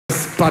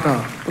Banner.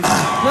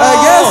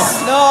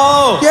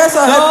 Yes,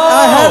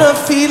 I had a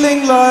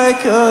feeling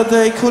like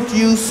they could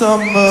use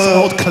some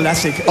old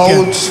classic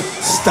old again.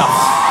 stuff.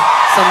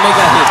 Some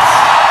mega hits.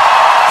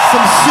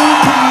 Some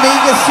super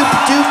mega super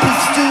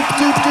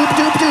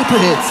duper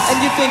hits.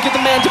 And you think you're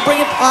the man to bring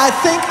it? I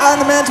think I'm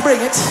the man to bring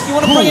it. You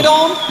wanna bring it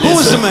on?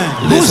 Who's the man?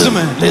 Who's the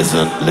man?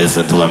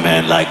 Listen to a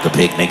man like the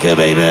Picknicker,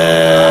 baby.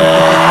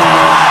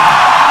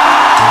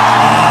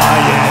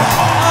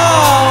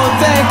 Oh,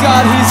 thank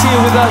God he's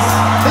here with us.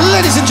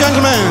 Ladies and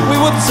gentlemen, We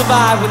wouldn't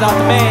survive without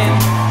the man.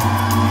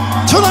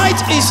 tonight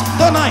is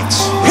the night.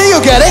 Here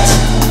you get it.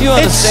 You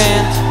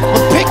understand?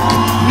 The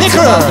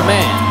Picknicker. About the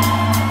man.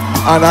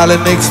 An alle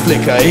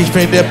Nix-Blicker, ich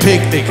bin der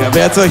Picknicker.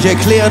 Werd's euch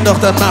erklären, doch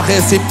dann mache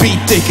es den Beat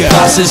dicker.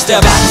 Das ist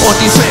der Bass. Und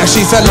die Snare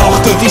schießt ein Loch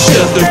durch die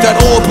Stirn. Durch dein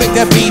Ohr bringt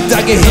der Beat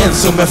dein Gehirn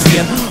zum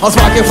Erfrieren. Aus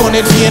Marke von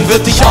den Vieren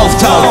wird dich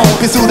auftauen.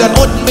 Bist du dann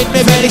unten mit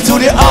mir, werde ich zu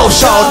dir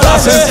aufschauen.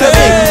 Das ist der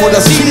Weg und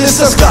das Ziel ist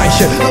das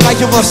Gleiche.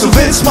 Erreiche, was du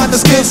willst, Mann, das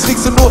Skills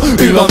kriegst du nur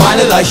über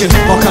meine Leiche.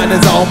 Brauch keine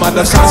Sau, Mann,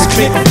 das kannst du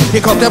knicken.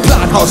 Hier kommt der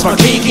Plan, Hausmann,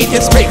 geht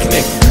jetzt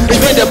Picknick. Ich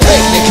bin der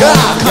Picknicker,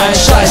 Kein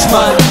Scheiß,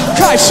 Mann.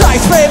 kein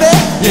Scheiß, Baby.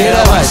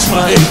 Jeder weiß,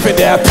 Mann. Ich bin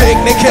der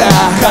Picknicker,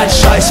 Kein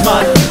Scheiß,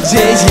 Mann.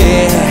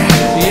 yeah.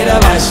 Jeder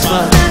weiß,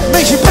 Mann.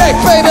 Michi Peck,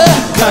 Baby,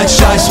 Kein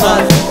Scheiß,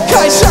 Mann.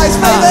 kein Scheiß,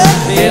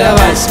 Baby. Jeder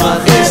weiß, Mann.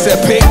 Ist der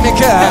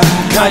Picknicker,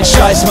 Kein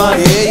Scheiß, Mann.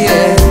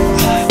 yeah.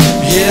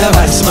 Jeder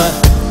weiß, Mann.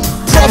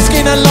 Props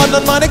gehen an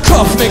London, meine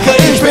Kopfnicker,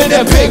 ich bin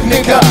der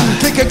Picknicker.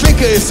 Klicke,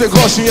 klicke, ist der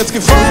Groschen jetzt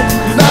gefallen?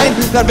 Nein,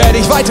 dann werde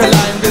ich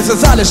weiterleihen, bis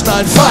es alle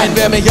schnallen. Fein,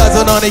 wer mich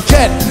also noch nicht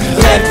kennt,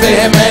 rennt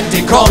vehement,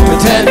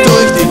 inkompetent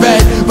durch die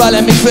Welt, weil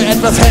er mich für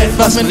etwas hält,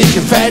 was mir nicht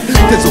gefällt.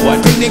 Denn so ein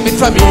Picknick mit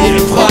Familie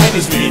im Freien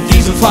ist mir in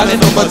diesem Fall eine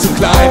Nummer zu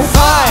klein.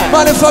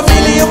 Meine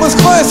Familie muss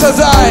größer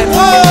sein.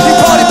 Die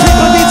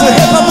Party-People, die zur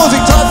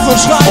Hip-Hop-Musik tanzen und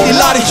schreien, die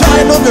lade ich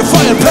ein und wir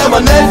feiern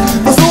permanent.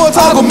 Das nur als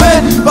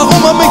Argument, warum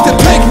man mich den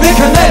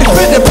Picknicker nennt. Ich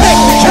bin der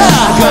Picknicker.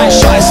 Kein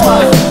Scheiß,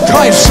 Mann.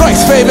 Kein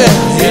Scheiß, Baby.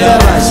 Jeder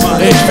weiß,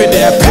 Mann. Ich bin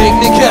der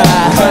Picknicker.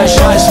 Kein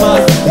Scheiß,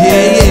 Mann.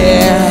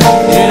 Yeah.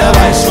 Jeder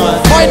weiß, Mann.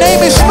 My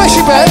name is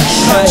Michi Peck,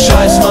 Kein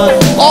Scheiß, Mann.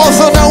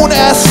 also known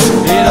as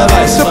Jeder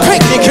weiß, the Mann.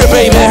 Picknicker,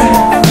 baby.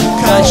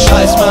 Kein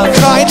Scheiß, Mann.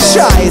 Kein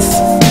Scheiß.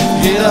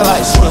 Jeder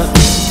weiß, Mann.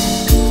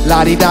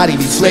 Ladi-Dadi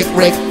wie Slick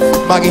Rick,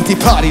 mag ich die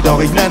Party, doch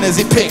ich nenne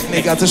sie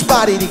Picknick. Also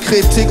spar dir die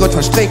Kritik und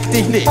verstrick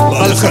dich nicht,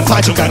 weil es kein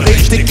falsch und kein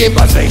richtig gibt,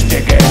 was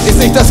wichtig ist. Ist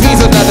nicht das Wie,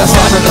 sondern das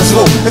Wann und das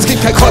Wo. Es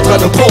gibt kein Kontra,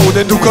 nur Pro,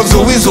 denn du kommst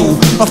sowieso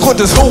aufgrund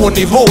des hohen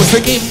Niveaus. Wir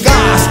geben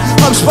Gas,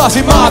 haben Spaß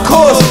wie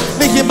Markus,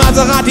 nicht im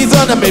Maserati,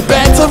 sondern mit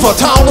Bands und vor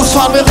Taunus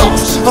fahren wir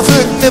raus auf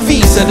irgendeine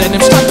Wiese, denn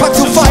im Stadtpark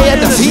zu feiern,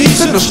 das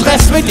hieße nur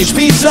Stress mit den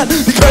Spießern.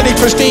 Die können nicht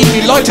verstehen,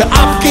 wie Leute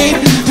abgehen,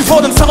 die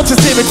vor dem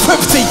Soundsystem mit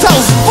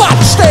 50.000 Watt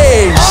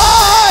stehen.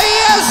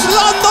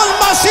 London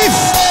Massive!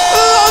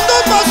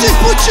 London Massive,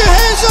 put your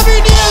hands up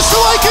in the air so I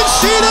can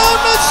see them.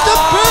 It's the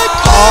big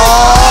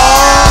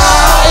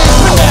Ich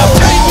bin der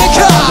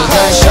Picknicker.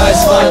 Kein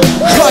Scheiß, Mann.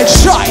 Kein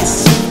Scheiß.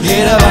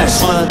 Jeder weiß,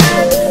 Mann.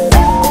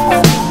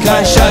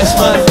 Kein Scheiß,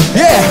 Mann.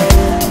 Yeah.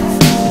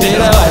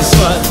 Jeder weiß,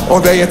 Mann.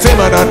 Und wer jetzt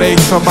immer noch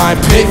nichts von meinem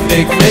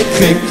Picknick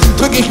mitkriegt,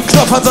 drück ich einen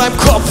Knopf an seinem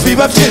Kopf wie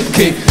beim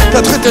Tippkick.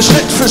 Da tritt er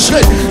Schritt für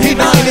Schritt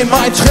hinein in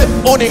meinen Trip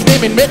und ich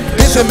nehm ihn mit,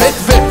 bis er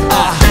mitwippt.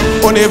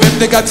 Und ihr wippt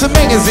eine ganze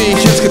Menge, sehe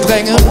ich ins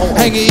Gedränge.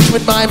 Hänge ich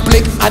mit meinem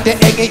Blick an der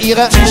Enge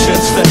ihrer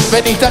T-Shirts fest.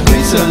 Wenn ich dann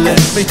grüße,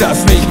 lässt mich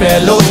das nicht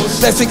mehr los.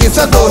 Lässig ist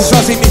dann los,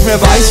 was ich nicht mehr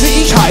weiß,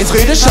 wie ich heiß.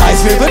 Rede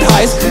Scheiß, mir wird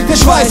heiß. Der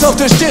Schweiß auf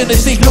der Stirn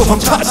ist nicht nur vom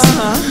Tanzen.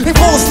 Im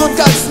Großen und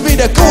Ganzen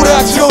wieder gute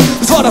Aktion.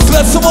 Das war das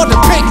letzte Mal eine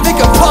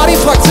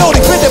Picknicker-Party-Fraktion.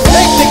 Ich bin der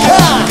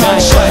Picknicker. Kein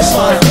Scheiß,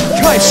 Mann.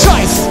 Kein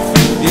Scheiß.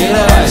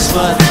 Jeder weiß,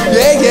 Mann.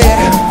 Yeah, yeah.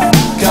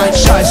 Kein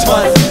Scheiß,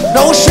 Mann.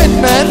 No shit,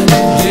 man.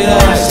 Jeder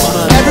weiß,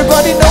 Mann.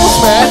 Everybody knows,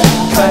 man.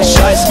 Kein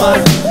Scheiß, Mann.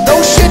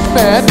 No shit,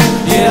 man.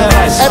 Jeder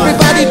weiß, Mann.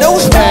 Everybody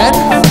knows, man.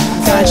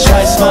 Kein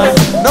Scheiß, Mann.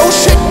 No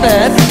shit,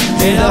 man.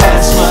 Jeder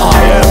weiß, Mann. I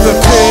am the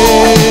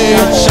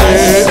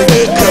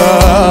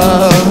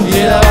Picknicker.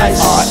 Jeder weiß.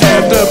 I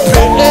am the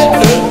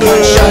Picknicker.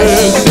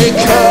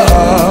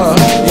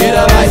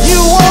 Jeder weiß.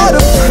 You are the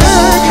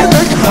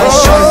Picknickers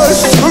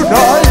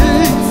tonight.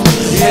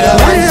 Jeder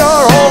We weiß.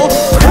 are all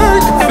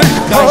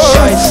Picknickers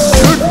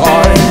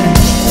tonight.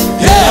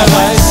 Jeder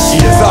weiß.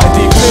 Ihr seid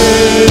die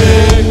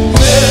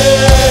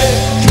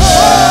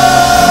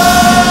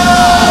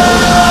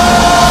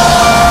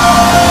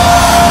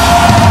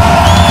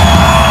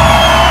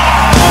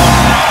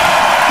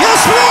Yes,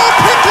 we are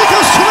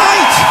Picknickers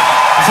tonight!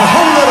 There's a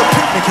whole lot of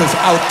picnickers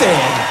out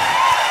there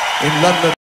in London.